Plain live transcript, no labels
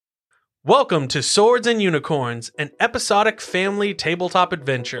Welcome to Swords and Unicorns, an episodic family tabletop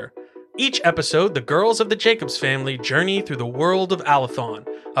adventure. Each episode, the girls of the Jacobs family journey through the world of Alathon,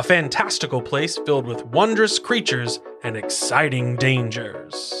 a fantastical place filled with wondrous creatures and exciting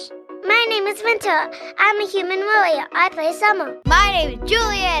dangers. My name is Winter. I'm a human warrior. I play Summer. My name is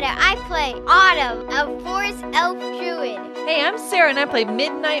Julietta. I play Autumn, a forest elf druid. Hey, I'm Sarah, and I play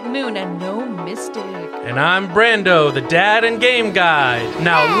Midnight Moon, and no mystic. And I'm Brando, the dad and game guide.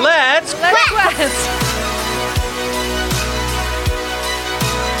 Now let's Quest!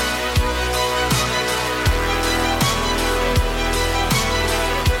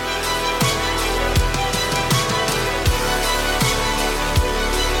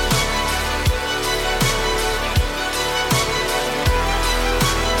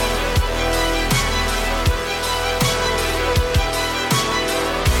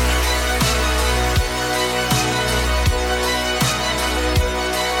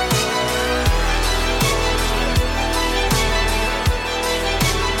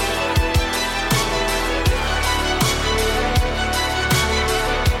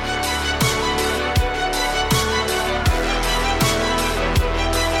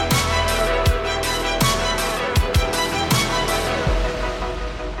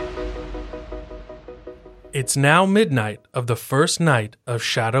 It's now midnight of the first night of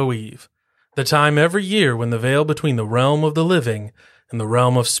Shadow Eve, the time every year when the veil between the realm of the living and the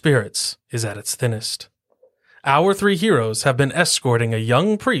realm of spirits is at its thinnest. Our three heroes have been escorting a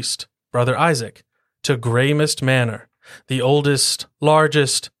young priest, Brother Isaac, to Greymist Manor, the oldest,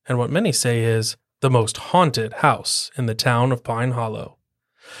 largest, and what many say is the most haunted house in the town of Pine Hollow.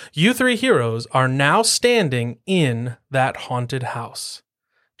 You three heroes are now standing in that haunted house,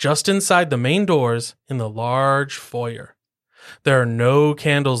 just inside the main doors in the large foyer. There are no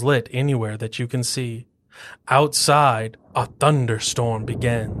candles lit anywhere that you can see. Outside, a thunderstorm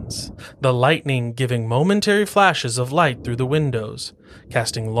begins, the lightning giving momentary flashes of light through the windows,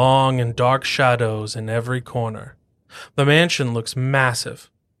 casting long and dark shadows in every corner. The mansion looks massive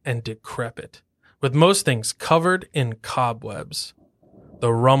and decrepit, with most things covered in cobwebs.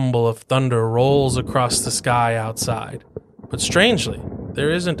 The rumble of thunder rolls across the sky outside, but strangely, there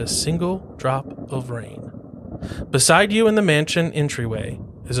isn't a single drop of rain. Beside you in the mansion entryway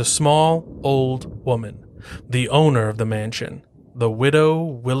is a small, old woman, the owner of the mansion, the widow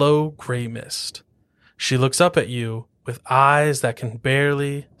Willow Greymist. She looks up at you with eyes that can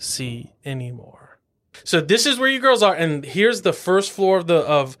barely see anymore. So this is where you girls are, and here's the first floor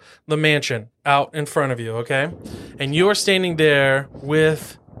of the mansion out in front of you, okay? And you are standing there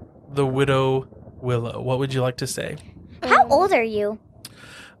with the widow Willow. What would you like to say? How old are you?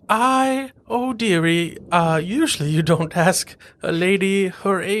 Oh dearie, usually you don't ask a lady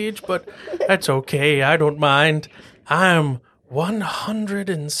her age, but that's okay, I don't mind. I'm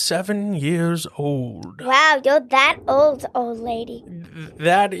 107 years old. Wow, you're that old lady.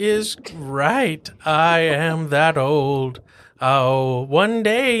 That is right, I am that old. Oh, one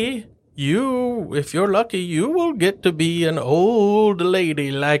day, you, if you're lucky, you will get to be an old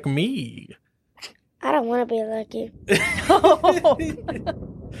lady like me. I don't want to be lucky.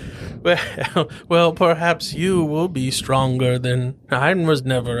 Well, perhaps you will be stronger than I was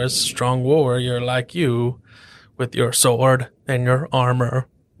never a strong warrior like you, with your sword and your armor.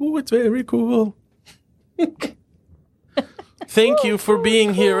 Oh, it's very cool. Thank you for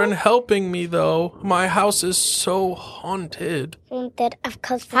being here and helping me, though. My house is so haunted. Of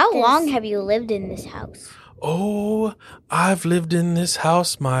course. How long have you lived in this house? Oh, I've lived in this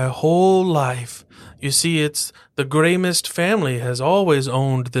house my whole life. You see, it's the Greymist family has always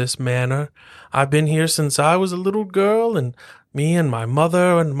owned this manor. I've been here since I was a little girl, and me and my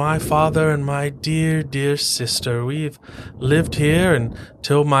mother and my father and my dear, dear sister, we've lived here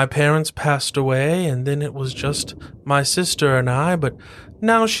until my parents passed away, and then it was just my sister and I, but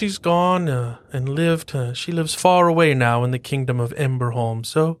now she's gone and lived. She lives far away now in the kingdom of Emberholm,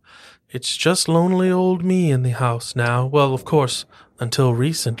 so it's just lonely old me in the house now. Well, of course, until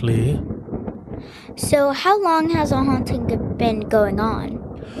recently. So how long has the haunting been going on?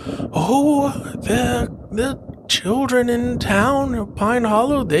 Oh, the children in town of Pine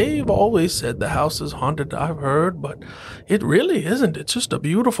Hollow, they've always said the house is haunted, I've heard, but it really isn't. It's just a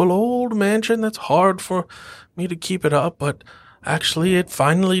beautiful old mansion that's hard for me to keep it up, but actually it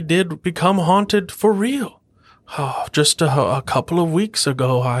finally did become haunted for real. Oh, just a couple of weeks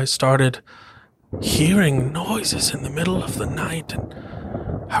ago, I started hearing noises in the middle of the night, and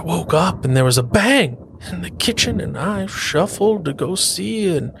I woke up and there was a bang in the kitchen, and I shuffled to go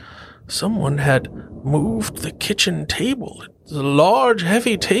see, and someone had moved the kitchen table. It's a large,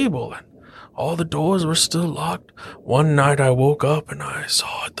 heavy table, and all the doors were still locked. One night I woke up and I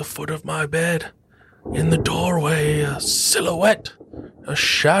saw at the foot of my bed, in the doorway, a silhouette, a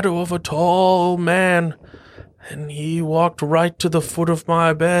shadow of a tall man. And he walked right to the foot of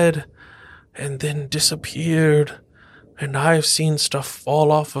my bed and then disappeared. And I've seen stuff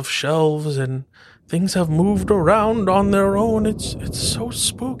fall off of shelves and things have moved around on their own. It's so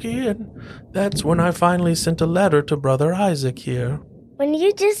spooky. And that's when I finally sent a letter to Brother Isaac here. When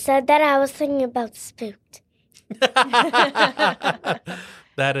you just said that, I was thinking about Spooked.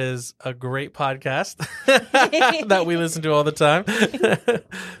 That is a great podcast that we listen to all the time.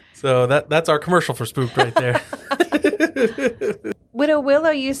 So that's our commercial for Spooked right there. Widow Willow,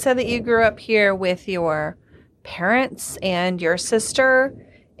 you said that you grew up here with your parents and your sister,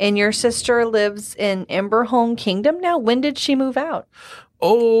 and your sister lives in Emberholm Kingdom now. When did she move out?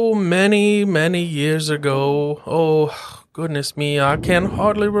 Oh, many, many years ago. Oh, goodness me, I can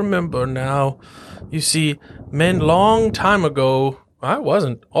hardly remember now. You see, long time ago, I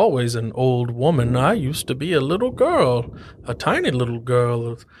wasn't always an old woman. I used to be a little girl, a tiny little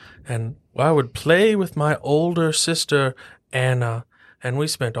girl, and I would play with my older sister, Anna, and we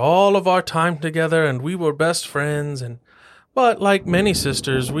spent all of our time together, and we were best friends, but like many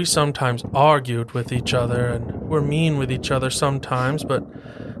sisters, we sometimes argued with each other, and were mean with each other sometimes, but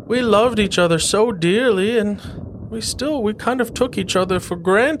we loved each other so dearly, and we kind of took each other for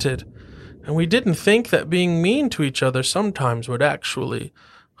granted. And we didn't think that being mean to each other sometimes would actually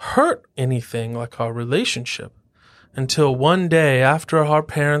hurt anything like our relationship. Until one day, after our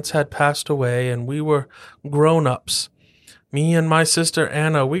parents had passed away and we were grown-ups, me and my sister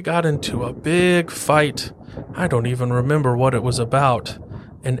Anna, we got into a big fight. I don't even remember what it was about.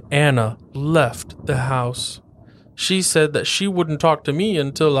 And Anna left the house. She said that she wouldn't talk to me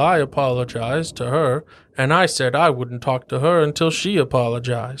until I apologized to her, and I said I wouldn't talk to her until she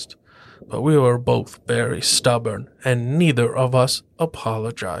apologized. But we were both very stubborn, and neither of us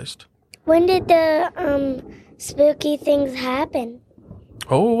apologized. When did the spooky things happen?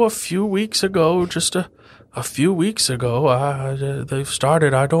 Oh, a few weeks ago, just a few weeks ago. They've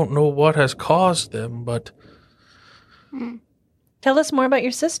started. I don't know what has caused them, but... Tell us more about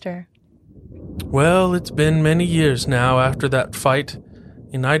your sister. Well, it's been many years now after that fight,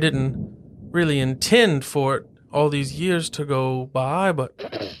 and I didn't really intend for it all these years to go by,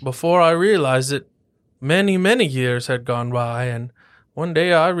 but before I realized it, many, many years had gone by, and one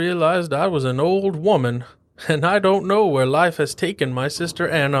day I realized I was an old woman, and I don't know where life has taken my sister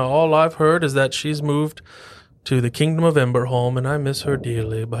Anna. All I've heard is that she's moved to the Kingdom of Emberholm, and I miss her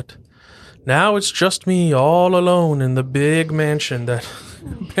dearly, but now it's just me all alone in the big mansion that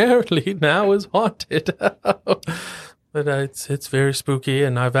apparently now is haunted. But it's very spooky,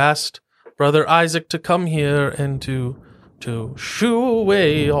 and I've asked Brother Isaac to come here and to shoo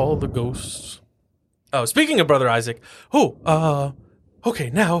away all the ghosts. Oh, speaking of Brother Isaac, okay,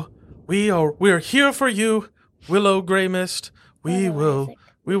 now we're here for you, Willow Greymist. We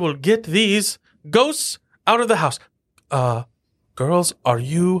will get these ghosts out of the house. Girls, are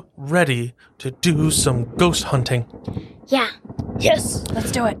you ready to do some ghost hunting? Yeah. Yes,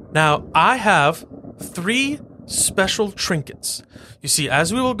 let's do it. Now, I have 3 special trinkets. You see,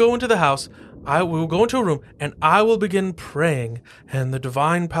 as we will go into the house, we will go into a room, and I will begin praying, and the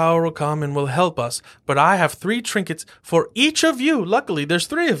divine power will come and will help us. But I have 3 trinkets for each of you. Luckily, there's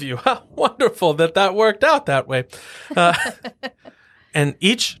 3 of you. How wonderful that worked out that way. And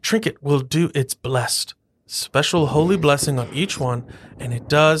each trinket will do its blessed. Special holy blessing on each one, and it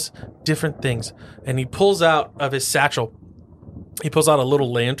does different things. And he pulls out of his satchel, he pulls out a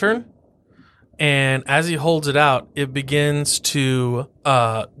little lantern, and as he holds it out, it begins to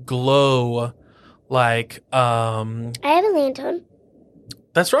glow like... I have a lantern.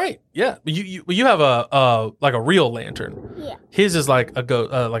 That's right. Yeah, you have a real lantern. Yeah. His is like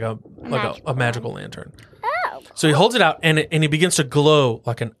a magical lantern. Oh. So he holds it out, and he begins to glow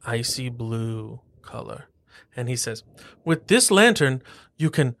like an icy blue color. And he says, "With this lantern, you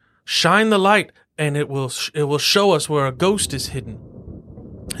can shine the light, and it will show us where a ghost is hidden."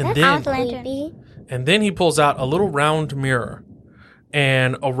 And then he pulls out a little round mirror,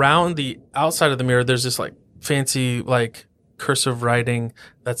 and around the outside of the mirror, there's this like fancy like cursive writing.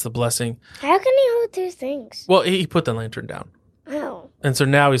 That's the blessing. How can he hold 2 things? Well, he put the lantern down. Oh. And so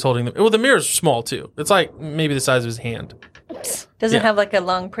now he's holding them. Well, the mirror's small too. It's like maybe the size of his hand. Does it have like a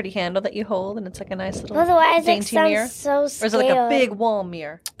long, pretty handle that you hold, and it's like a nice little Otherwise, dainty it mirror? sounds so scary. Or is it like a big wall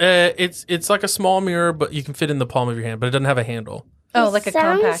mirror? It's like a small mirror, but you can fit in the palm of your hand, but it doesn't have a handle. Oh, like a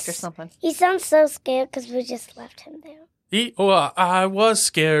compact or something. He sounds so scared because we just left him there. I was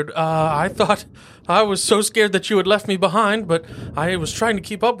scared. I thought I was so scared that you had left me behind, but I was trying to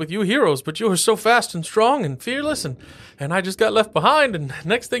keep up with you heroes, but you were so fast and strong and fearless, and I just got left behind, and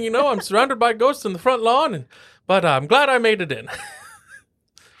next thing you know, I'm surrounded by ghosts in the front lawn, but I'm glad I made it in.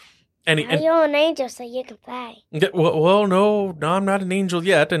 You're an angel, so you can fly. Well, no, I'm not an angel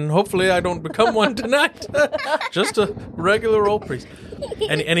yet, and hopefully I don't become one tonight. Just a regular old priest.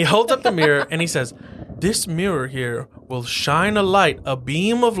 And he holds up the mirror, and he says, this mirror here will shine a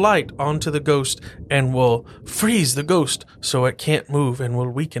beam of light onto the ghost, and will freeze the ghost so it can't move and will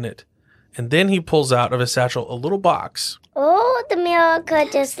weaken it. And then he pulls out of his satchel a little box. Oh, the mirror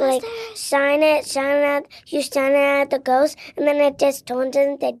could just shine it at the ghost, and then it just turns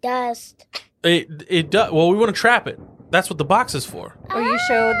into dust. It does. Well, we want to trap it. That's what the box is for. Or you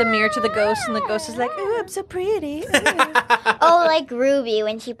show the mirror to the ghost, and the ghost is like, "Ooh, I'm so pretty." Oh, like Ruby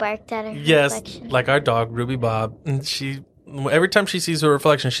when she barked at her reflection. Like our dog Ruby Bob, and every time she sees her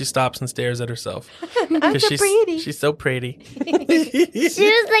reflection, she stops and stares at herself. I'm so pretty. She's so pretty. She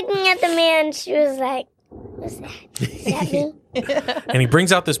was looking at the mirror, and she was like, what's that? Is that me? And he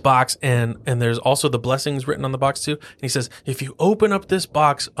brings out this box, and there's also the blessings written on the box too. And he says, if you open up this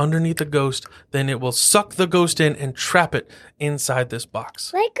box underneath the ghost, then it will suck the ghost in and trap it inside this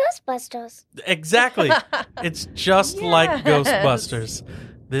box. Like Ghostbusters. Exactly. It's just like Ghostbusters.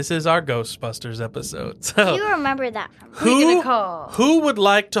 This is our Ghostbusters episode. So You remember that from Who you gonna call? who would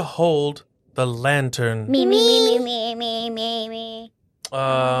like to hold the lantern? me.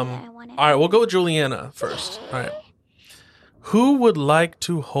 All right, we'll go with Juliana first. All right. Who would like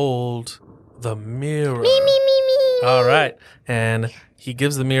to hold the mirror? Me. All right. And he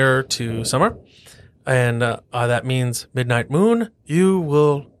gives the mirror to Summer. And that means Midnight Moon, you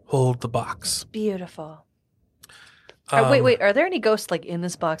will hold the box. Beautiful. Wait. Are there any ghosts in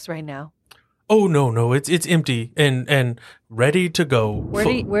this box right now? Oh, no. It's empty and ready to go.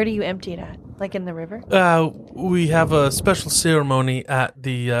 Where do you empty it at? Like in the river? We have a special ceremony at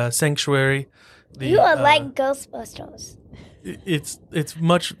the sanctuary. You are like Ghostbusters. It's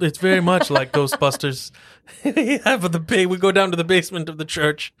very much like Ghostbusters. We go down to the basement of the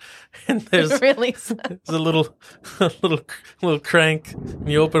church, and there's Really? a little crank.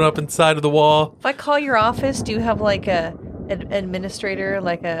 And you open up inside of the wall. If I call your office, do you have an administrator,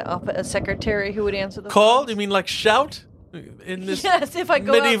 a secretary who would answer the Call? phone? You mean like shout? In this Yes, if I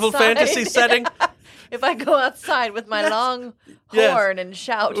go medieval outside. fantasy setting? If I go outside with my long Yes. horn and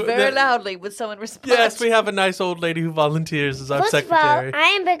shout very loudly, would someone respond? Yes, we have a nice old lady who volunteers as our First secretary. of all, I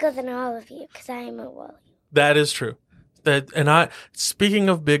am bigger than all of you because I am a warrior. That is true. Speaking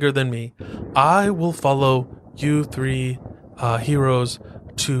of bigger than me, I will follow you three heroes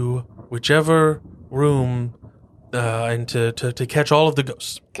to whichever room and to catch all of the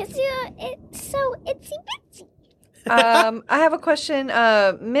ghosts. Because it's so itsy bitsy. I have a question.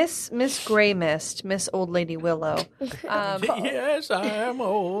 Miss Greymist, Miss Old Lady Willow. Yes, I am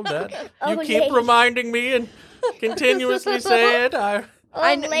old. You Old keep lady. reminding me and continuously say it.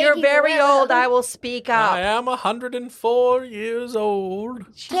 You're very old. I will speak up. I am 104 years old.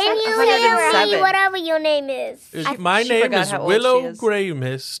 Can you like hear me 107. whatever your name is? My she name forgot is how old she Willow is.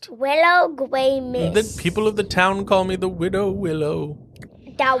 Greymist. Willow Greymist. The people of the town call me the Widow Willow.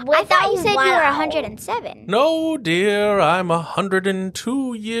 I thought you said you were 107. No, dear, I'm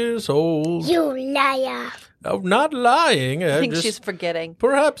 102 years old. You liar. I'm not lying. I think she's forgetting.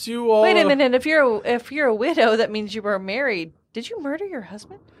 Perhaps you all. Wait a minute. If you're a widow, that means you were married. Did you murder your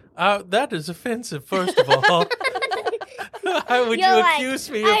husband? That is offensive, first of all. Why would You're you like, accuse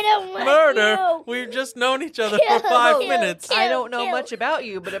me I of don't want murder? you. We've just known each other Kill, for 5 kill, minutes. kill. I don't know much about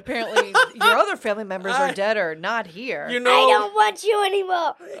you, but apparently your other family members are dead or not here. You know, I don't want you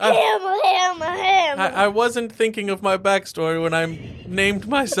anymore. Him. I wasn't thinking of my backstory when I named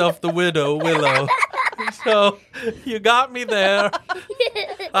myself the Widow Willow. So you got me there.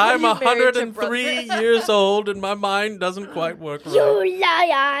 I'm You married your 103 years old and my mind doesn't quite work right. You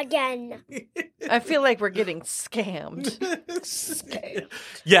liar again. I feel like we're getting scammed.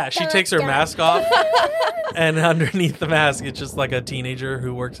 Yeah, she takes her mask off, and underneath the mask, it's just like a teenager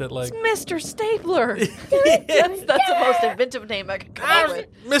who works at like Mr. Stapler. That's the most inventive name I could come up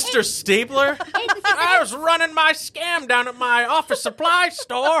with. Mr. Stapler. I was running my scam down at my office supply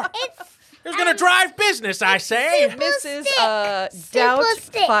store. Who's gonna drive business? I say. Mrs. Super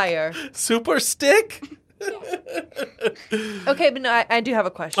stick. Doubtfire. Super stick. Okay, but no, I do have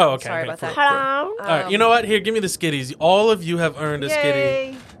a question. Oh, okay. Sorry okay, about that. Hello? All right, you know what? Here, give me the skitties. All of you have earned a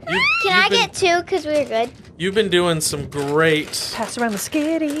Yay. skitty. Can I get 2 because we're good? You've been doing some great Pass around the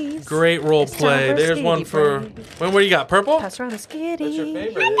skitties. role It's time play. for a There's one skitty for. break. What do you got? Purple? Pass around the skitties. That's your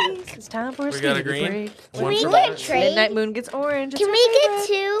favorite. It's time for a We got a skitty green. break. Can One we for get that. trade? Midnight Moon gets orange. Can we get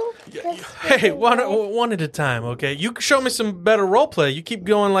 2? Hey, one at a time, okay? You show me some better role play. You keep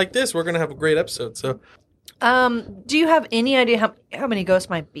going like this, we're gonna have a great episode. So, Do you have any idea how many ghosts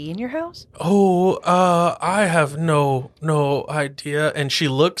might be in your house? I have no idea. And she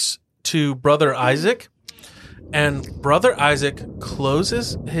looks to Brother Isaac, and Brother Isaac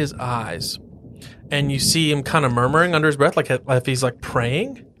closes his eyes, and you see him kind of murmuring under his breath, like if he's like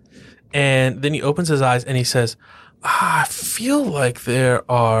praying. And then he opens his eyes and he says, I feel like there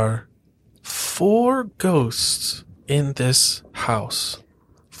are 4 ghosts in this house.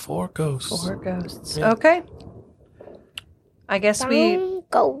 4 ghosts. 4 ghosts. Yeah. Okay. I guess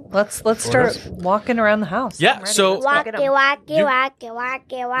Go. let's start walking around the house. Yeah, I'm ready. so- Let's go get 'em.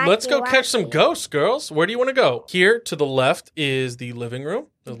 Wacky. Let's go catch some ghosts, girls. Where do you want to go? Here to the left is the living room.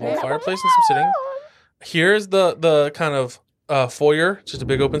 There's a little fireplace and some sitting. Here's the kind of foyer, just a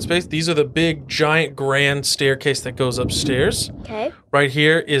big open space. These are the big, giant, grand staircase that goes upstairs. Okay. Right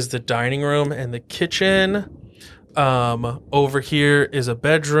here is the dining room and the kitchen. Over here is a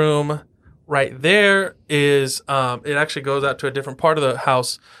bedroom. Right there is, it actually goes out to a different part of the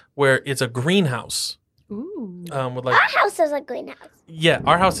house where it's a greenhouse. Ooh. With like, Our house is a greenhouse. yeah,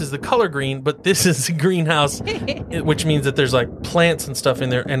 our house is the color green, but this is a greenhouse, which means that there's like plants and stuff in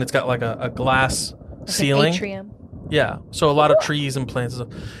there, and it's got like a glass ceiling. An atrium. Yeah, so a lot of trees and plants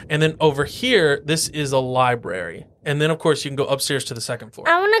and stuff. And then over here, this is a library. And then, of course, you can go upstairs to the second floor.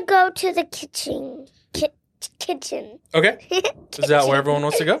 I want to go to the kitchen. Kitchen. Okay. Is that where everyone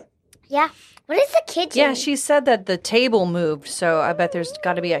wants to go? Yeah. What is the kitchen? Yeah, she said that the table moved, so I bet there's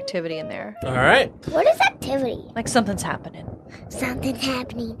got to be activity in there. All right. What is activity? Like something's happening. Something's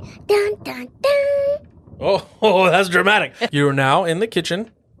happening. Dun, dun, dun. Oh, that's dramatic. You're now in the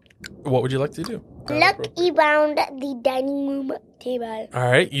kitchen. What would you like to do? Look around the dining room table.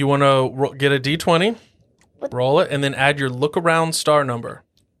 All right. You want to get a D20, roll it, and then add your look around star number.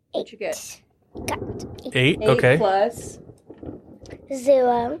 What'd you get? Got 8. Okay. plus.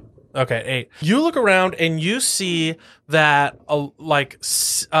 0. Okay, 8. You look around and you see that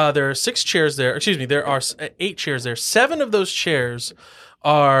there are 6 chairs there. Excuse me, there are 8 chairs there. 7 of those chairs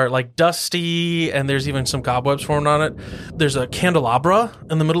are like dusty, and there's even some cobwebs formed on it. There's a candelabra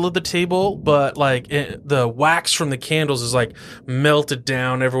in the middle of the table, but like the wax from the candles is like melted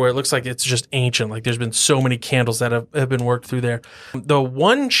down everywhere. It looks like it's just ancient. Like there's been so many candles that have been worked through there. The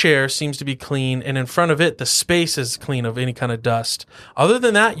one chair seems to be clean, and in front of it, the space is clean of any kind of dust. Other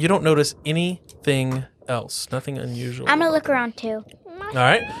than that, you don't notice anything else. Nothing unusual. I'm gonna look around too. All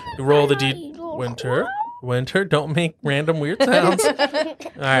right, roll the D. Winter, don't make random weird sounds. All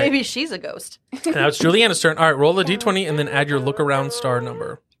right. Maybe she's a ghost. Now it's Juliana's turn. All right, roll a D20 and then add your look around star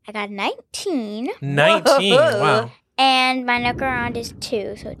number. I got 19, 19. Wow. and my look around is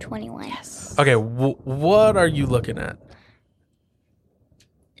 2, so 21. Yes. Okay, what are you looking at?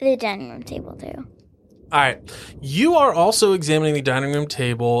 The dining room table too. All right. You are also examining the dining room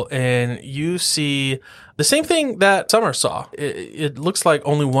table, and you see the same thing that Summer saw. It looks like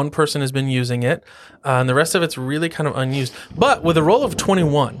only one person has been using it, and the rest of it's really kind of unused. But with a roll of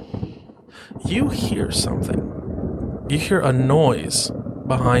 21, you hear something. You hear a noise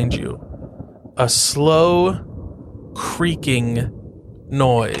behind you. A slow, creaking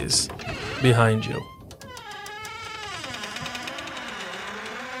noise behind you.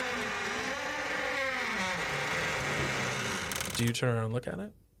 Do you turn around and look at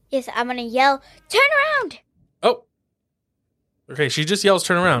it? Yes, I'm gonna yell, turn around! Oh. Okay, she just yells,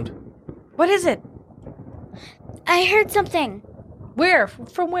 turn around. What is it? I heard something Where?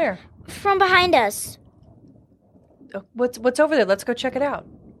 From where? from behind us. What's over there? Let's go check it out.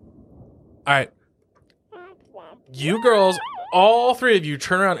 All right. You girls, all 3 of you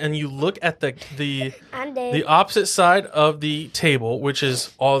turn around and you look at the opposite side of the table, which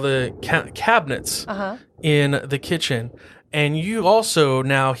is all the cabinets in the kitchen. And you also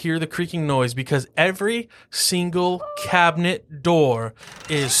now hear the creaking noise because every single cabinet door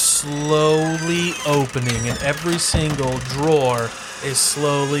is slowly opening and every single drawer is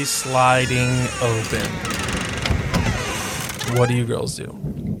slowly sliding open. What do you girls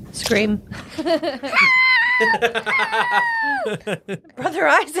do? Scream. Brother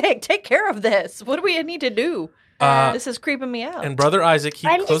Isaac, take care of this. What do we need to do? This is creeping me out. And Brother Isaac,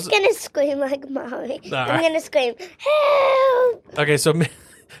 I'm just going to scream like Molly. All I'm right. going to scream, help! Okay, so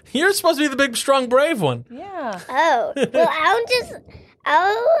You're supposed to be the big, strong, brave one. Yeah. Oh, well,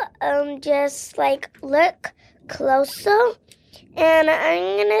 I'll just like look closer, and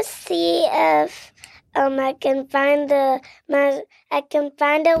I'm gonna see if I can find it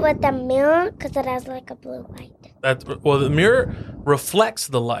with the mirror because it has like a blue light. The mirror reflects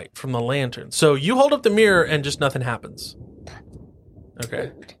the light from the lantern. So you hold up the mirror and just nothing happens.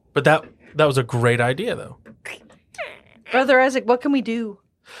 Okay, but that was a great idea, though. Brother Isaac, what can we do?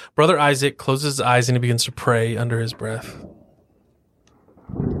 Brother Isaac closes his eyes and he begins to pray under his breath.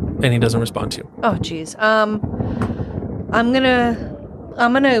 And he doesn't respond to you. Oh, geez. I'm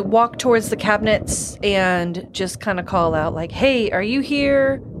gonna walk towards the cabinets and just kind of call out, like, "Hey, are you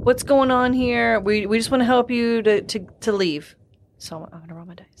here? What's going on here? We just want to help you to leave." So I'm gonna roll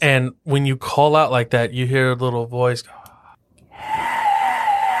my dice. And when you call out like that, you hear a little voice go,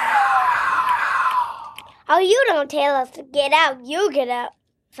 Oh, you don't tell us to get out. You get out.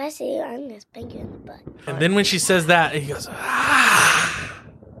 If I see you, I'm gonna spank you in the butt. and then when she says that, he goes, and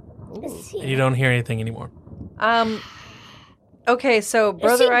you don't hear anything anymore. Okay, so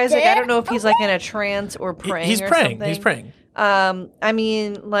Brother she Isaac, I dead? don't know if he's like in a trance or praying. He's or praying. something. He's praying. I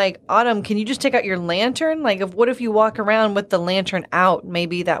mean, like, Autumn, can you just take out your lantern? Like, what if you walk around with the lantern out?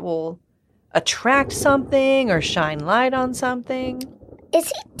 Maybe that will attract something or shine light on something. Is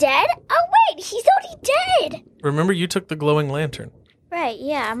he dead? Oh, wait, he's already dead. Remember, you took the glowing lantern. Right,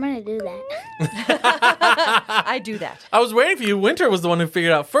 yeah, I'm going to do that. I do that. I was waiting for you. Winter was the one who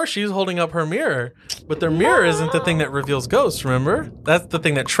figured out first. She was holding up her mirror. But their mirror isn't the thing that reveals ghosts, remember? That's the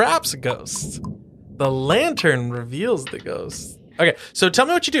thing that traps ghosts. The lantern reveals the ghosts. Okay, so tell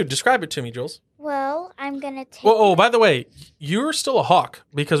me what you do. Describe it to me, Jules. Well, I'm going to take... Oh, by the way, you're still a hawk.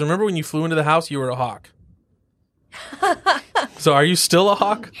 Because remember when you flew into the house, you were a hawk. So are you still a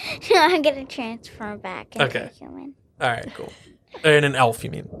hawk? I'm going to transform back into a human. All right, cool. And an elf,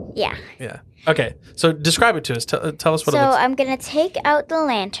 you mean? Yeah. Yeah. Okay, so describe it to us. Tell us what it So looks like. I'm going to take out the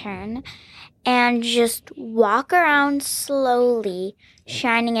lantern and just walk around slowly,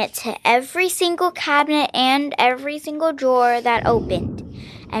 shining it to every single cabinet and every single drawer that opened,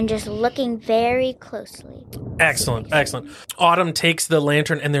 and just looking very closely. Excellent, excellent. Autumn takes the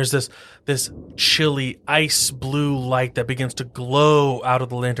lantern, and there's this chilly ice blue light that begins to glow out of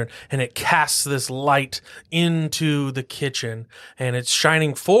the lantern, and it casts this light into the kitchen, and it's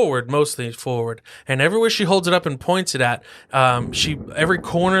shining forward, mostly forward. And everywhere she holds it up and points it at, every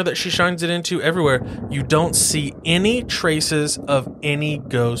corner that she shines it into, everywhere, you don't see any traces of any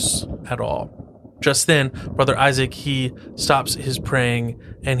ghosts at all. Just then, Brother Isaac, he stops his praying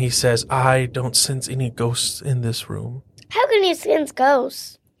and he says, "I don't sense any ghosts in this room." How can you sense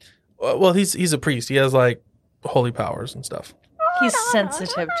ghosts? Well, he's a priest. He has like holy powers and stuff. He's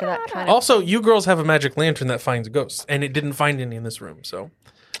sensitive to that kind of... Also, you girls have a magic lantern that finds ghosts, and it didn't find any in this room. So,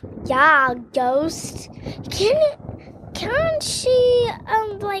 Yeah, ghost. Can she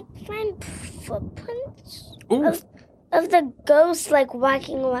like find footprints ooh, of the ghost like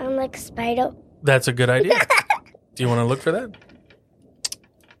walking around like a spider? that's a good idea. Do you want to look for that?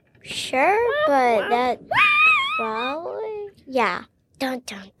 Sure, but that probably... Yeah. Dun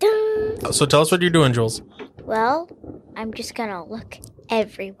dun dun. So tell us what you're doing, Jules. Well, I'm just going to look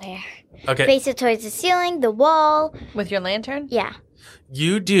everywhere. Okay. Face it towards the ceiling, the wall. With your lantern? Yeah.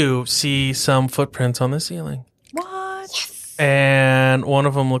 You do see some footprints on the ceiling. What? And one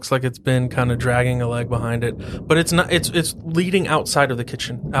of them looks like it's been kind of dragging a leg behind it, but it's not. It's leading outside of the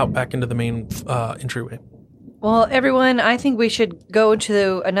kitchen, out back into the main entryway. Well, everyone, I think we should go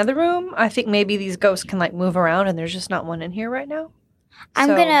to another room. I think maybe these ghosts can like move around, and there's just not one in here right now. I'm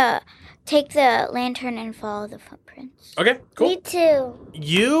So- going to take the lantern and follow the footprints. Okay, cool. Me too.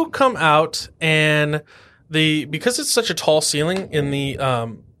 You come out, and because it's such a tall ceiling in the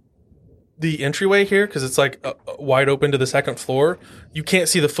entryway here, because it's like wide open to the second floor, you can't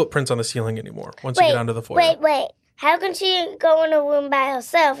see the footprints on the ceiling anymore once you get onto the foyer. Wait. How can she go in a room by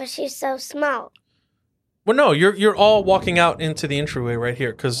herself if she's so small? Well, no, you're all walking out into the entryway right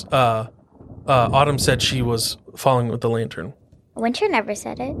here because Autumn said she was following with the lantern. Winter never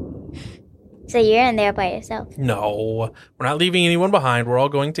said it. So you're in there by yourself. No, we're not leaving anyone behind. We're all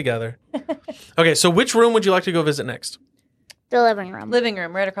going together. Okay, so which room would you like to go visit next? The living room. Living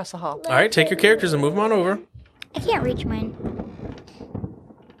room, right across the hall. All right, take your characters and move them on over. I can't reach mine.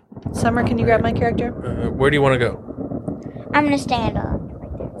 Summer, can you grab my character? Where do you want to go? I'm going to stand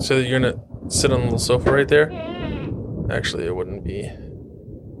on. So you're going to sit on the little sofa right there? Actually, it wouldn't be.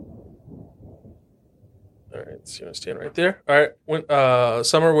 All right, so you're going to stand right there. All right,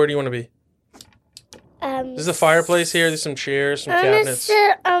 Summer, where do you want to be? There's a fireplace here. There's some chairs, some I'm gonna cabinets.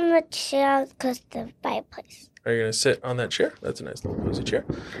 sit on the chair because the fireplace. Are you going to sit on that chair? That's a nice little cozy chair.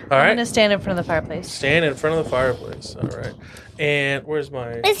 All I'm right. going to stand in front of the fireplace. Stand in front of the fireplace. All right. And where's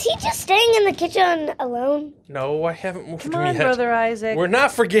my... Is he just staying in the kitchen alone? No, I haven't moved Come him on, yet. Brother Isaac. We're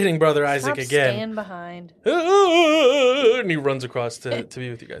not forgetting Brother Isaac Stop again. Stand behind. And he runs across to be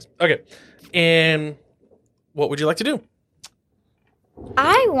with you guys. Okay. And what would you like to do?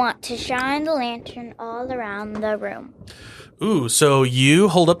 I want to shine the lantern all around the room. Ooh, so you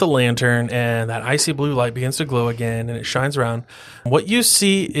hold up the lantern and that icy blue light begins to glow again and it shines around. What you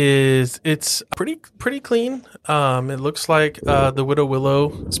see is it's pretty clean. It looks like the Widow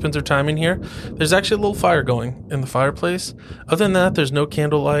Willow spends her time in here. There's actually a little fire going in the fireplace. Other than that, there's no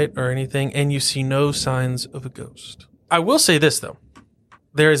candlelight or anything, and you see no signs of a ghost. I will say this, though.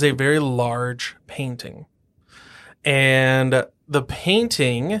 There is a very large painting. And the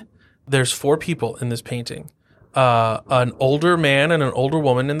painting, there's 4 people in this painting. An older man and an older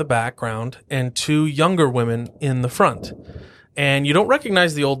woman in the background and 2 younger women in the front. And you don't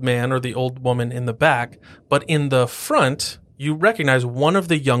recognize the old man or the old woman in the back, but in the front, you recognize one of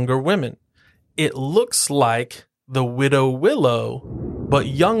the younger women. It looks like the Widow Willow, but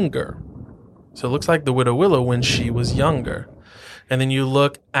younger. So it looks like the Widow Willow when she was younger. And then you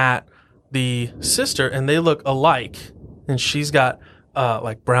look at the sister and they look alike. And she's got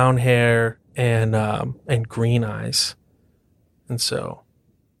like brown hair and green eyes. And so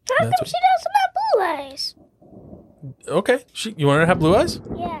How come she doesn't have blue eyes? Okay. You want her to have blue eyes?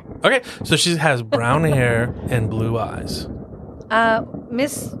 Yeah. Okay. So she has brown hair and blue eyes.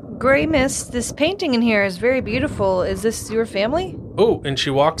 Miss Greymist, this painting in here is very beautiful. Is this your family? Oh, and she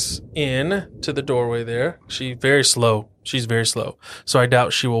walks in to the doorway there. She's very slow. So I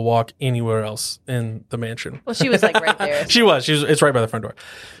doubt she will walk anywhere else in the mansion. Well, she was like right there. She was. It's right by the front door.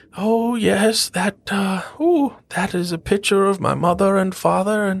 Oh, yes, that is a picture of my mother and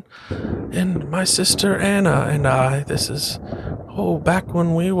father and my sister Anna and I. This is, back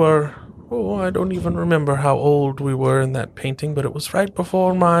when we were, I don't even remember how old we were in that painting, but it was right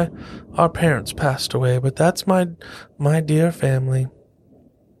before our parents passed away. But that's my dear family.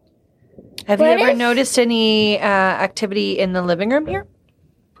 Have you ever noticed any activity in the living room here?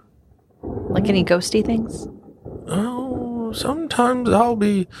 Like any ghosty things? Oh, sometimes I'll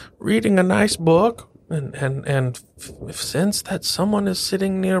be reading a nice book and sense that someone is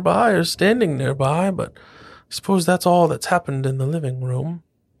sitting nearby or standing nearby, but I suppose that's all that's happened in the living room.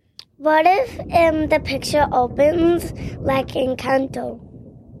 What if the picture opens like in Kanto?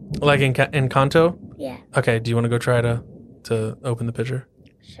 Like in Kanto? Yeah. Okay, do you want to go try to open the picture?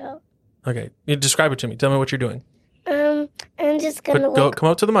 Sure. Okay, you describe it to me. Tell me what you're doing. I'm just gonna come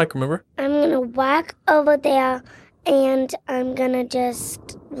up to the mic, remember? I'm gonna walk over there, and I'm gonna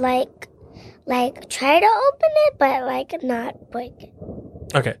just like try to open it, but like not break it.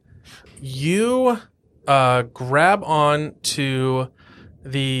 Okay, you grab on to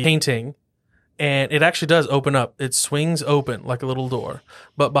the painting, and it actually does open up. It swings open like a little door,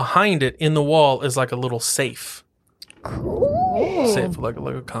 but behind it in the wall is like a little safe. Cool. Safe, like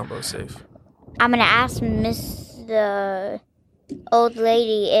a combo safe. I'm gonna ask the old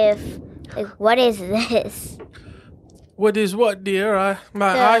lady what is this? What is what, dear?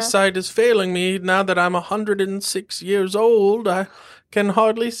 My eyesight is failing me now that I'm 106 years old. I can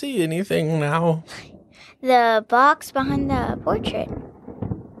hardly see anything now. The box behind the portrait.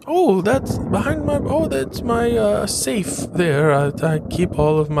 Oh, that's behind my... Oh, that's my safe there. I keep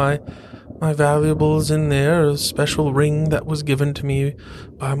all of my valuables in there. A special ring that was given to me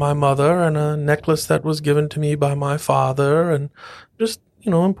by my mother and a necklace that was given to me by my father and just,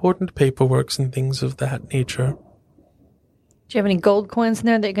 important paperworks and things of that nature. Do you have any gold coins in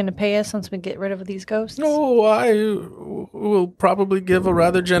there that you're going to pay us once we get rid of these ghosts? No, I will probably give a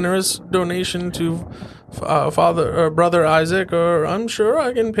rather generous donation to Brother Isaac, or I'm sure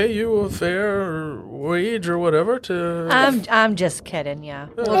I can pay you a fair wage or whatever to... I'm just kidding, yeah.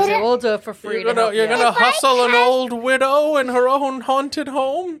 We'll do it for free. You're gonna hustle an old widow in her own haunted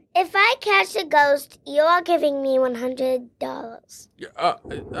home? If I catch a ghost, you are giving me $100.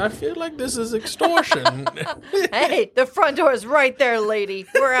 I feel like this is extortion. Hey, the front door is right there, lady.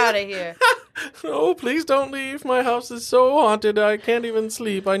 We're out of here. No, please don't leave. My house is so haunted I can't even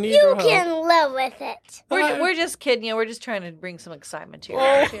sleep. I need your help. You can live with it. We're just kidding you. We're just trying to bring some excitement to your Oh,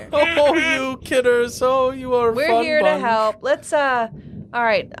 life here. you kidders. Oh, you are We're fun here bunch. to help. Let's, all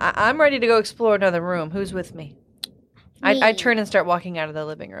right. I'm ready to go explore another room. Who's with me? I turn and start walking out of the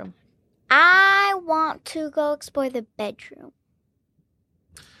living room. I want to go explore the bedroom.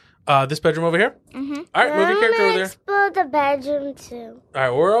 This bedroom over here? Mm-hmm. All right, move your character over there. Explore the bedroom too. All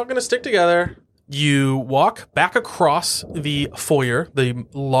right, we're all going to stick together. You walk back across the foyer, the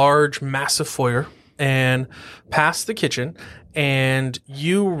large, massive foyer, and past the kitchen, and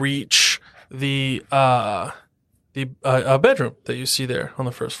you reach the bedroom that you see there on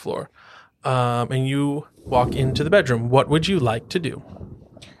the first floor. And you walk into the bedroom. What would you like to do?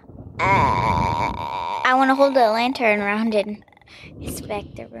 I want to hold the lantern around and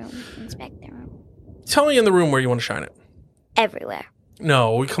inspect the room. Tell me in the room where you want to shine it. Everywhere.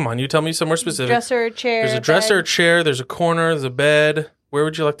 No, come on. You tell me somewhere specific. Dresser, chair. There's a dresser, a bed. chair. There's a corner. There's a bed. Where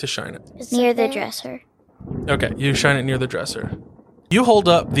would you like to shine it? Near the dresser. Okay, you shine it near the dresser. You hold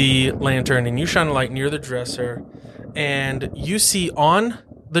up the lantern and you shine a light near the dresser, and you see on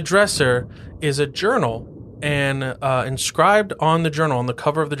the dresser is a journal, and inscribed on the journal, on the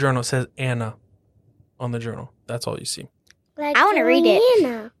cover of the journal, it says Anna on the journal. That's all you see. Like I want to read it.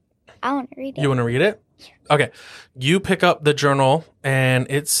 Joanna. I want to read it. You want to read it? Okay. You pick up the journal, and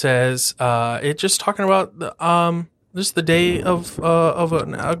it says, it's just talking about just the day of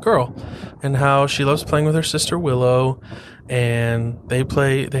a girl and how she loves playing with her sister Willow, and they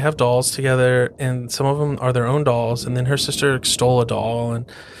have dolls together, and some of them are their own dolls, and then her sister stole a doll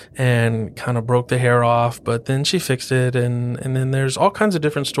and kind of broke the hair off, but then she fixed it, and then there's all kinds of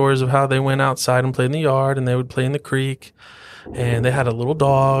different stories of how they went outside and played in the yard, and they would play in the creek. And they had a little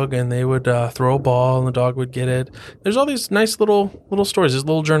dog, and they would throw a ball, and the dog would get it. There's all these nice little stories, these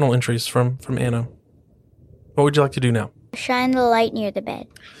little journal entries from Anna. What would you like to do now? Shine the light near the bed.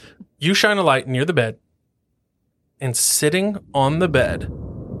 You shine a light near the bed, and sitting on the bed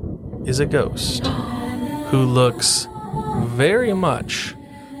is a ghost who looks very much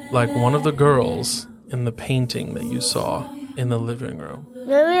like one of the girls in the painting that you saw in the living room. Maybe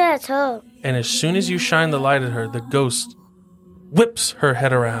that's her. And as soon as you shine the light at her, the ghost whips her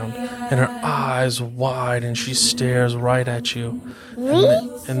head around, and her eyes wide, and she stares right at you.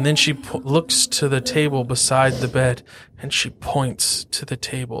 And then she looks to the table beside the bed, and she points to the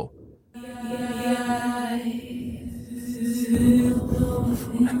table.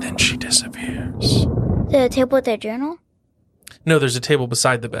 And then she disappears. The table with the journal? No, there's a table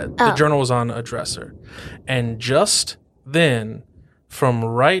beside the bed. Oh. The journal was on a dresser. And just then, from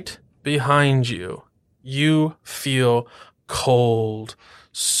right behind you, you feel cold,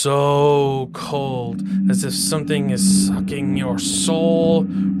 so cold, as if something is sucking your soul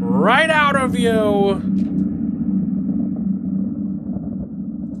right out of you.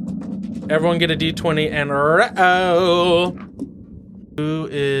 Everyone get a D20 and roll. Who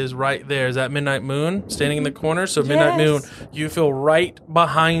is right there? Is that Midnight Moon standing in the corner? So Midnight Moon, you feel right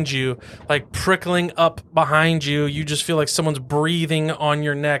behind you, like prickling up behind you. You just feel like someone's breathing on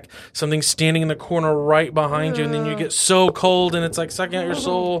your neck. Something's standing in the corner right behind you, and then you get so cold, and it's like sucking out your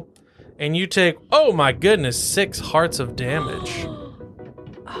soul. And you take, oh my goodness, 6 hearts of damage.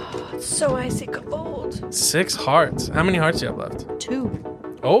 Oh, it's so icy cold. 6 hearts. How many hearts do you have left?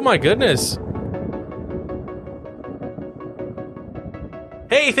 2. Oh my goodness.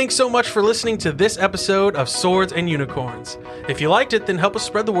 Hey, thanks so much for listening to this episode of Swords and Unicorns. If you liked it, then help us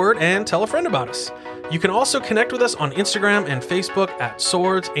spread the word and tell a friend about us. You can also connect with us on Instagram and Facebook at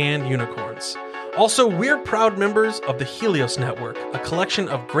Swords and Unicorns. Also, we're proud members of the Helios Network, a collection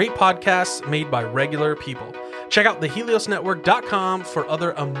of great podcasts made by regular people. Check out theheliosnetwork.com for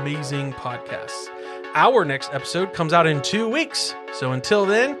other amazing podcasts. Our next episode comes out in 2 weeks. So until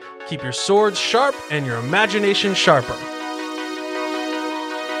then, keep your swords sharp and your imagination sharper.